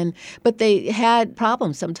bit, but they had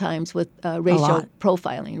problems sometimes with racial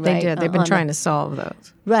profiling. Right? They did. They've been trying to solve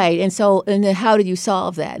those. Right, and then how do you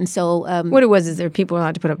solve that? And so what it was is there people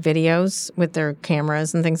allowed to put up videos with their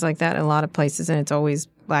cameras and things like that in a lot of places, and it's always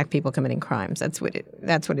Black people committing crimes. That's what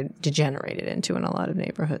it degenerated into in a lot of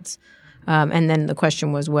neighborhoods. And then the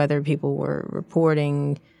question was whether people were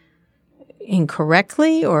reporting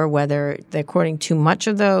incorrectly or whether they're recording too much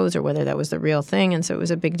of those or whether that was the real thing. And so it was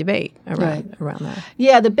a big debate around that.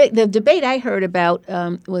 Yeah, the debate I heard about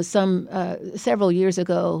was several years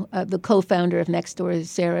ago. The co-founder of Nextdoor,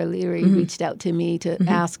 Sarah Leary, reached out to me to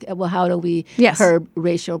ask, well, how do we curb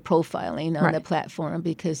racial profiling on the platform?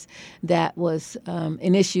 Because that was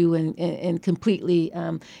an issue and completely,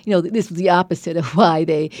 this was the opposite of why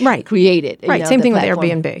they created. Same thing platform.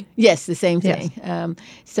 with Airbnb. Yes, the same thing. Yes.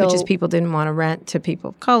 Which is people didn't want to rent to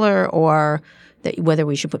people of color, or that whether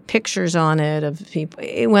we should put pictures on it of people.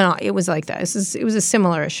 It went on. It was like that. It was a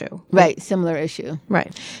similar issue. Right, similar issue.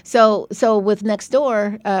 Right. So with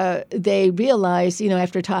Nextdoor, they realized,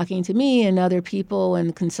 after talking to me and other people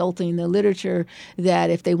and consulting the literature, that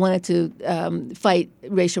if they wanted to fight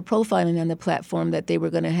racial profiling on the platform, that they were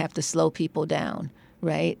going to have to slow people down.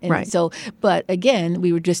 Right. And so, but again,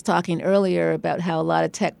 we were just talking earlier about how a lot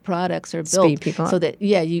of tech products are built speed people so up. that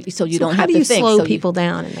you don't how have do to you think. slow people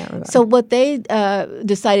down in that regard? So what they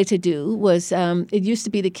decided to do was, it used to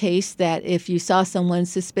be the case that if you saw someone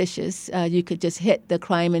suspicious, you could just hit the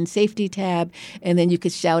crime and safety tab, and then you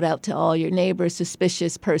could shout out to all your neighbors,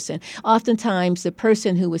 suspicious person. Oftentimes, the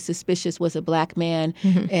person who was suspicious was a Black man,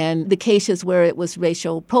 and the cases where it was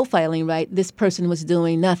racial profiling, right? This person was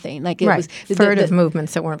doing nothing. Like it was furtive movements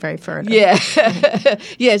that weren't very furtive. Yeah,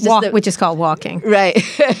 yeah, it's just which is called walking. Right,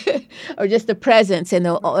 or just the presence in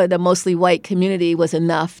the mostly white community was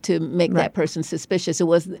enough to make that person suspicious.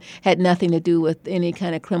 It had nothing to do with any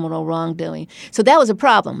kind of criminal wrongdoing. So that was a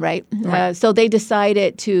problem, right? So they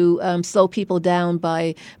decided to slow people down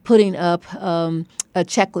by putting up a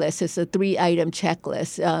checklist. It's a 3-item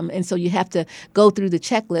checklist. And so you have to go through the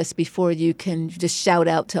checklist before you can just shout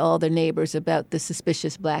out to all the neighbors about the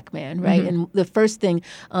suspicious Black man, right? And the first thing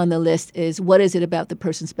on the list is, what is it about the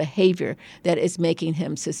person's behavior that is making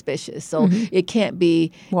him suspicious? So it can't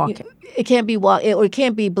be walking. It can't be or it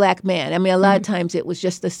can't be Black man. A lot of times it was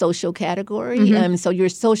just the social category. So your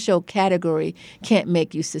social category can't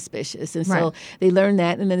make you suspicious. And so they learned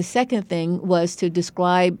that. And then the second thing was to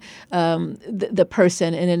describe the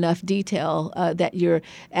person in enough detail that you're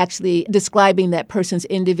actually describing that person's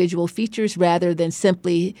individual features rather than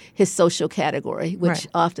simply his social category, which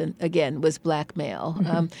often, again, was Black male.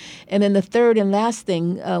 And then the third and last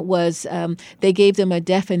thing was they gave them a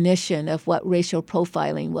definition of what racial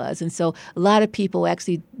profiling was. And so a lot of people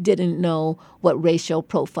actually didn't know what racial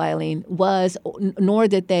profiling was, nor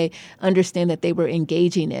did they understand that they were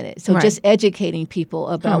engaging in it. So just educating people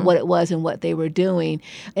about what it was and what they were doing,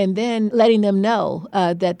 and then letting them know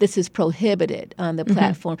that this is prohibited on the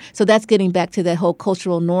platform. So that's getting back to that whole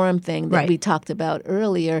cultural norm thing that we talked about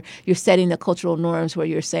earlier. You're setting the cultural norms where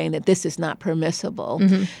you're saying that this is not permissible.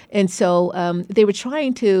 And so they were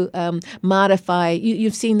trying to modify.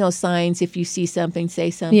 You've seen those signs, if you see something,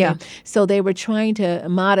 say something. Yeah. So they were trying to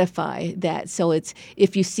modify that. So it's,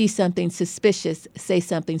 if you see something suspicious, say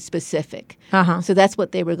something specific. So that's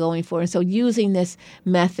what they were going for. And so using this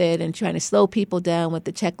method and trying to slow people down with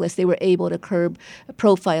the checklist, they were able to curb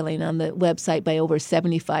profiling on the website by over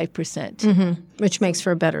 75%. Which makes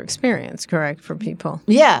for a better experience, correct, for people?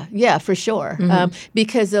 Yeah, for sure.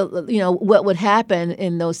 Because what would happen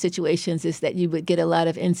in those situations is that you would get a lot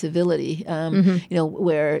of incivility.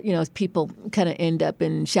 Where people kind of end up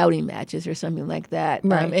in shouting matches or something like that.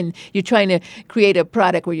 And you're trying to create a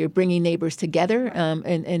product where you're bringing neighbors together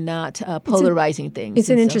and not polarizing things. It's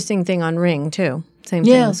an interesting thing on Ring too. Same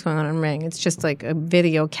thing that's going on Ring. It's just like a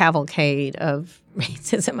video cavalcade of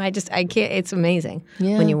racism. I can't. It's amazing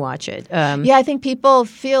when you watch it. I think people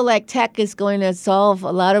feel like tech is going to solve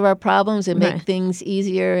a lot of our problems and make things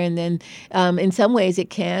easier. And then in some ways it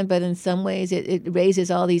can, but in some ways it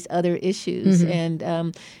raises all these other issues. And,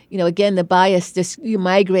 again, the bias just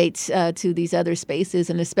migrates to these other spaces.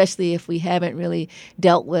 And especially if we haven't really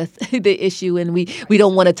dealt with the issue and we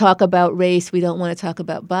don't want to talk about race, we don't want to talk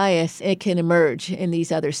about bias, it can emerge in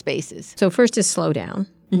these other spaces. So first is slow down.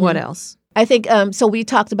 What else? I think so. We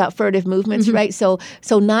talked about furtive movements, right? So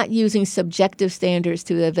not using subjective standards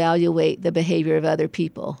to evaluate the behavior of other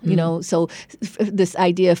people. So this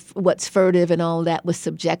idea of what's furtive and all that was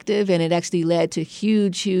subjective, and it actually led to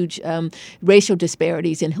huge racial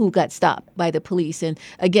disparities in who got stopped by the police. And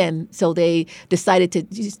again, so they decided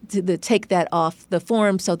to take that off the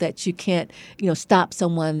form so that you can't stop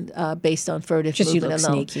someone based on furtive just movement you look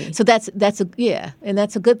alone. Sneaky. So that's and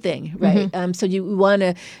that's a good thing, right? So you want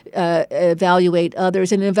to evaluate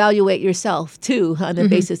others and evaluate yourself, too, on the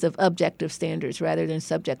basis of objective standards rather than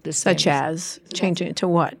subjective standards. Such as changing it to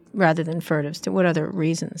what rather than furtives? To what other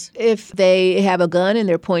reasons? If they have a gun and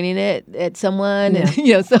they're pointing it at someone, and,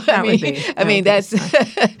 that's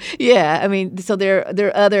so there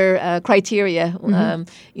are other criteria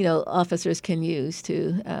officers can use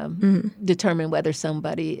to determine whether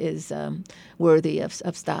somebody is worthy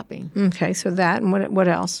of stopping. Okay, so that and what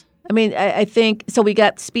else? I think, so we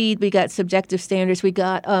got speed, we got subjective standards, we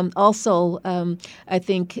got also, I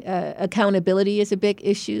think, accountability is a big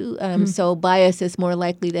issue. So bias is more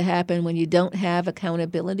likely to happen when you don't have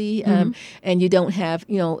accountability and you don't have,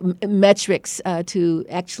 metrics to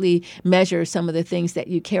actually measure some of the things that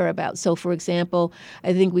you care about. So, for example,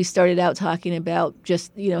 I think we started out talking about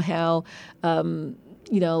just, how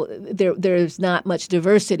there's not much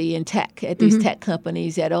diversity in tech at these tech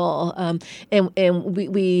companies at all. And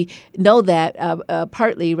we know that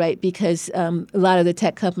partly, right, because a lot of the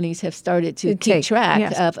tech companies have started to keep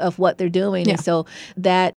track of what they're doing. Yeah. And so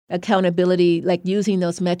that accountability, like using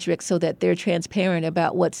those metrics so that they're transparent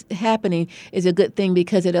about what's happening, is a good thing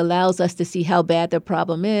because it allows us to see how bad the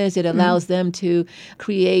problem is. It allows them to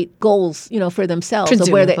create goals, for themselves of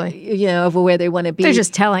where they want to be. They're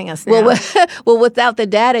just telling us now. Well, without the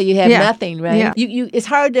data, you have nothing, right? Yeah. You it's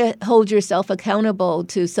hard to hold yourself accountable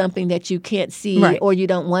to something that you can't see or you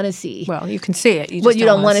don't want to see. Well, you can see it. You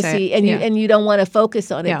don't want to see, and you don't want to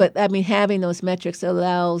focus on it. But having those metrics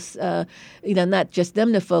allows not just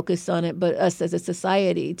them to focus on it, but us as a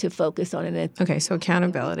society to focus on it. Okay, so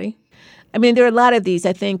accountability. There are a lot of these.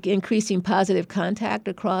 I think increasing positive contact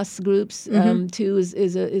across groups too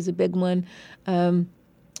is a big one.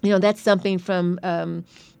 That's something from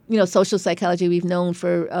social psychology we've known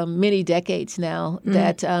for many decades now,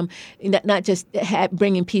 that not just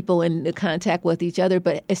bringing people into contact with each other,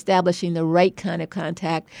 but establishing the right kind of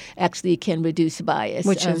contact actually can reduce bias.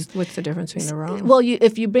 What's the difference between the wrong? Well,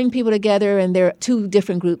 if you bring people together and they're two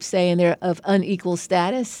different groups, say, and they're of unequal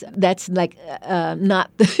status, that's like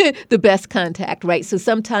not the best contact, right? So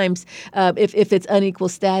sometimes if it's unequal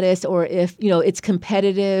status, or if it's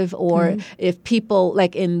competitive, or if people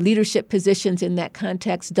like in leadership positions in that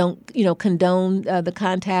context don't condone the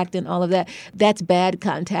contact and all of that, that's bad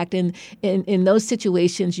contact. And in those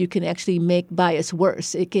situations, you can actually make bias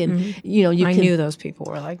worse. It can, I knew those people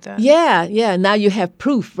were like that. Yeah. Now you have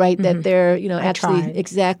proof, right, that they're, actually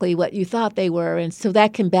exactly what you thought they were. And so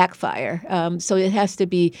that can backfire. So it has to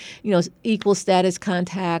be, equal status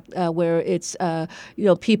contact where it's,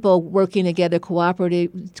 people working together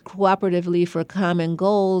cooperatively for common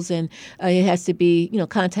goals. And it has to be,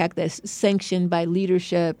 contact that's sanctioned by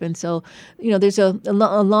leadership. And so, there's a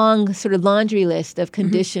long sort of laundry list of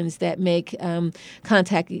conditions that make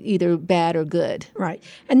contact either bad or good. Right.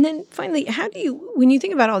 And then finally, when you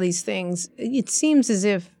think about all these things, it seems as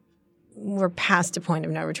if we're past a point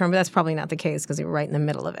of no return, but that's probably not the case because we're right in the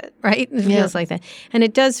middle of it, right? It feels like that. And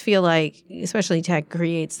it does feel like, especially tech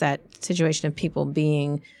creates that situation of people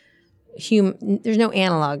being human. There's no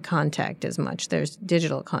analog contact as much. There's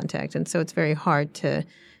digital contact. And so it's very hard to...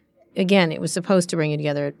 Again, it was supposed to bring you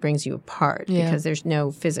together. It brings you apart because there's no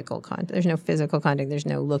physical contact. There's no physical contact. There's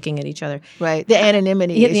no looking at each other. Right. The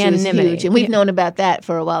anonymity issue is huge. And we've known about that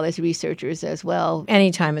for a while as researchers as well.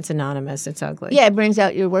 Anytime it's anonymous, it's ugly. Yeah, it brings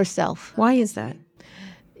out your worst self. Why is that?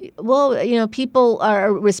 Well, people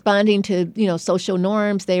are responding to, social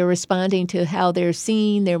norms. They are responding to how they're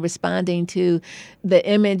seen. They're responding to the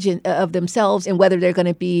image of themselves and whether they're going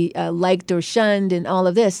to be liked or shunned and all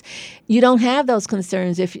of this. You don't have those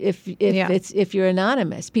concerns if you're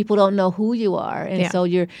anonymous. People don't know who you are, and so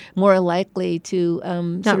you're more likely to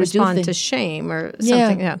not respond to shame or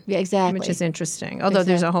something. Yeah, exactly. Which is interesting. Although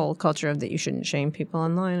there's a whole culture of that you shouldn't shame people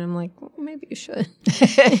online. I'm like, well, maybe you should.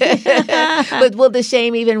 But will the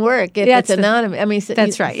shame even work if it's anonymous? I mean,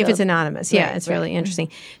 that's right. If it's anonymous, it's really interesting.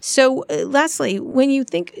 So, lastly, when you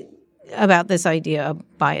think about this idea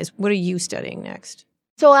of bias, what are you studying next?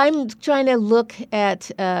 So I'm trying to look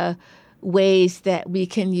at ways that we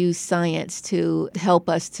can use science to help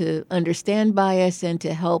us to understand bias and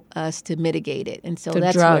to help us to mitigate it. And so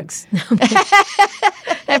that's drugs.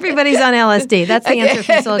 Everybody's on LSD. That's the answer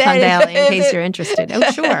from Silicon Valley, in case you're interested.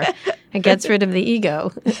 Oh, sure. It gets rid of the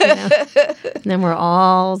ego. And then we're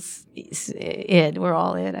all id. We're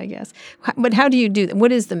all id, I guess. But how do you do that? What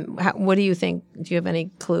do you think? Do you have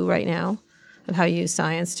any clue right now of how you use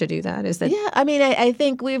science to do that? I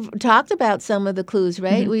think we've talked about some of the clues,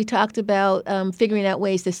 right? Mm-hmm. We talked about figuring out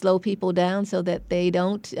ways to slow people down so that they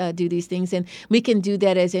don't do these things. And we can do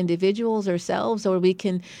that as individuals ourselves, or we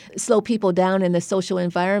can slow people down in the social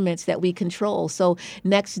environments that we control. So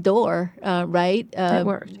next door, right? That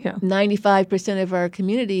worked, yeah. 95% of our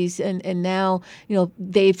communities, and now,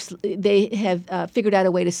 they have figured out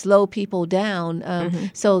a way to slow people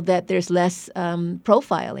down so that there's less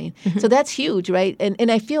profiling. Mm-hmm. So that's huge. Right.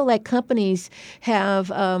 And I feel like companies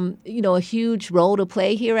have, a huge role to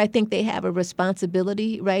play here. I think they have a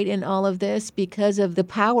responsibility, right, in all of this because of the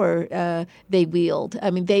power they wield.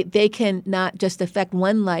 I mean, they can not just affect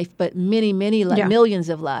one life, but many, many, millions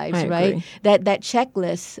of lives, right? That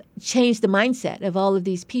checklist changed the mindset of all of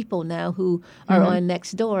these people now who are on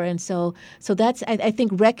next door. And so that's, I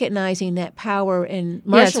think, recognizing that power and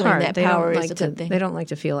marshaling that power is a good thing. They don't like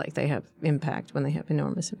to feel like they have impact when they have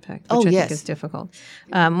enormous impact, which I think is difficult.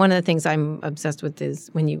 One of the things I'm obsessed with is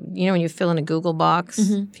when you fill in a Google box,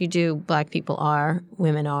 if you do Black people are,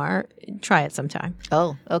 women are, try it sometime.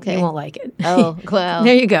 Oh, okay. You won't like it. Oh, wow.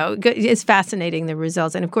 There you go. It's fascinating, the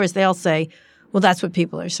results. And of course, they all say, well, that's what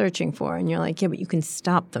people are searching for. And you're like, yeah, but you can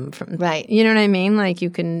stop them from right. You know what I mean? Like you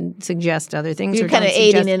can suggest other things. You're kind of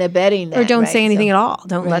aiding and abetting that. Or don't say anything at all.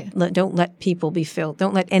 Don't let people be filled.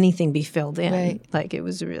 Don't let anything be filled in. Right. Like it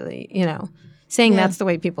was really, saying that's the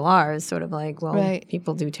way people are is sort of like, well,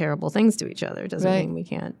 people do terrible things to each other. It doesn't mean we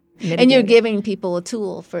can't mitigate and you're it. giving people a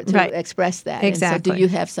tool to express that. Exactly. And so do you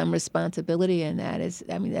have some responsibility in that?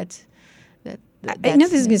 I know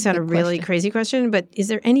this is going to sound a really crazy question, but is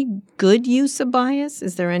there any good use of bias?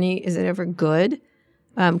 Is it ever good?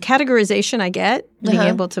 Categorization, I get. Being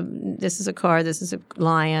able to, this is a car, this is a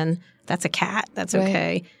lion, that's a cat, that's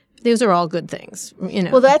okay. Those are all good things,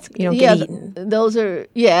 Well, that's get eaten. Those are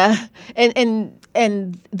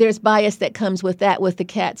and there's bias that comes with that, with the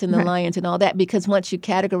cats and the lions and all that, because once you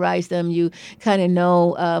categorize them, you kind of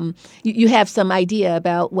know you have some idea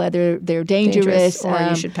about whether they're dangerous or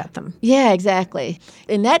you should pet them. Yeah, exactly.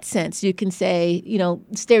 In that sense, you can say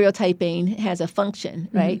stereotyping has a function,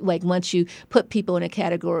 right? Like once you put people in a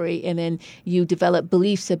category and then you develop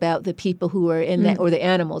beliefs about the people who are in that, or the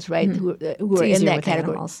animals, right? Who are in that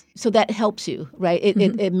category. Animals. So that helps you, right?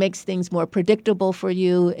 It makes things more predictable for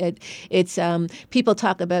you. It's people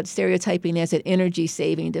talk about stereotyping as an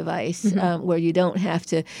energy-saving device, where you don't have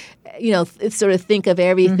to, sort of think of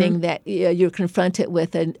everything that you're confronted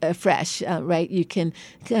with afresh, right? You can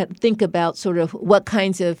think about sort of what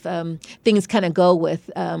kinds of things kind of go with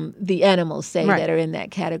the animals, say, that are in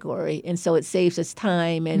that category. And so it saves us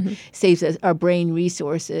time and saves us our brain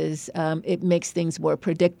resources. It makes things more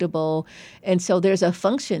predictable. And so there's a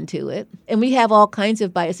function to it. And we have all kinds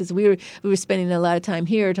of biases. We were spending a lot of time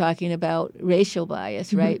here talking about racial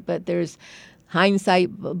bias, right? But there's hindsight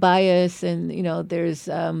bias, and there's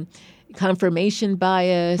confirmation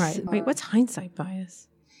bias. Right. Wait, what's hindsight bias?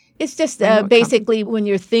 It's just basically when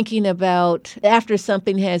you're thinking about after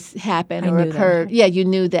something has happened or occurred. Yeah, you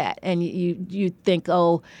knew that, and you think,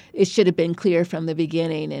 oh, it should have been clear from the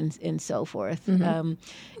beginning, and so forth. And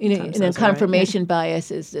then confirmation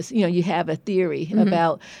bias is just you have a theory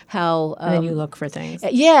about how. And then you look for things.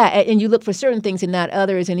 And you look for certain things and not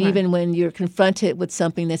others. And even when you're confronted with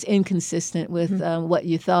something that's inconsistent with what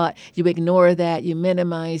you thought, you ignore that, you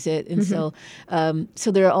minimize it, and so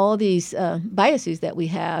there are all these biases that we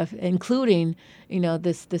have, including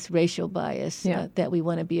this racial bias that we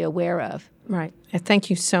want to be aware of. Right. Thank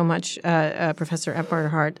you so much, Professor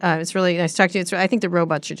Eberhardt. It's really nice to talk to you. I think the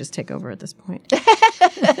robots should just take over at this point.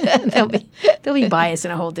 They'll be biased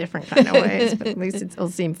in a whole different kind of ways, but at least it'll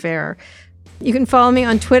seem fair. You can follow me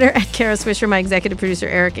on Twitter at Kara Swisher. My executive producer,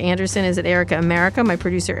 Eric Anderson, is at Erica America. My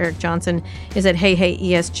producer, Eric Johnson, is at Hey Hey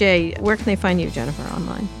ESJ. Where can they find you, Jennifer,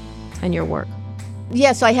 online and your work?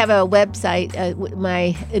 Yeah, so I have a website.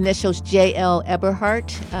 My initials,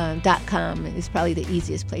 JLEberhardt.com is probably the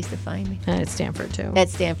easiest place to find me. And it's Stanford, too. At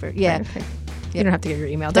Stanford, yeah. Okay. You don't have to give your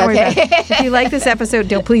email. Don't worry about it. If you like this episode,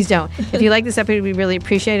 please don't. If you like this episode, we really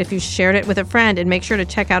appreciate it if you shared it with a friend. And make sure to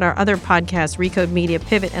check out our other podcasts, Recode Media,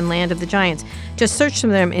 Pivot, and Land of the Giants. Just search for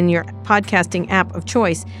them in your podcasting app of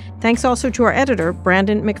choice. Thanks also to our editor,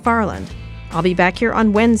 Brandon McFarland. I'll be back here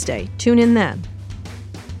on Wednesday. Tune in then.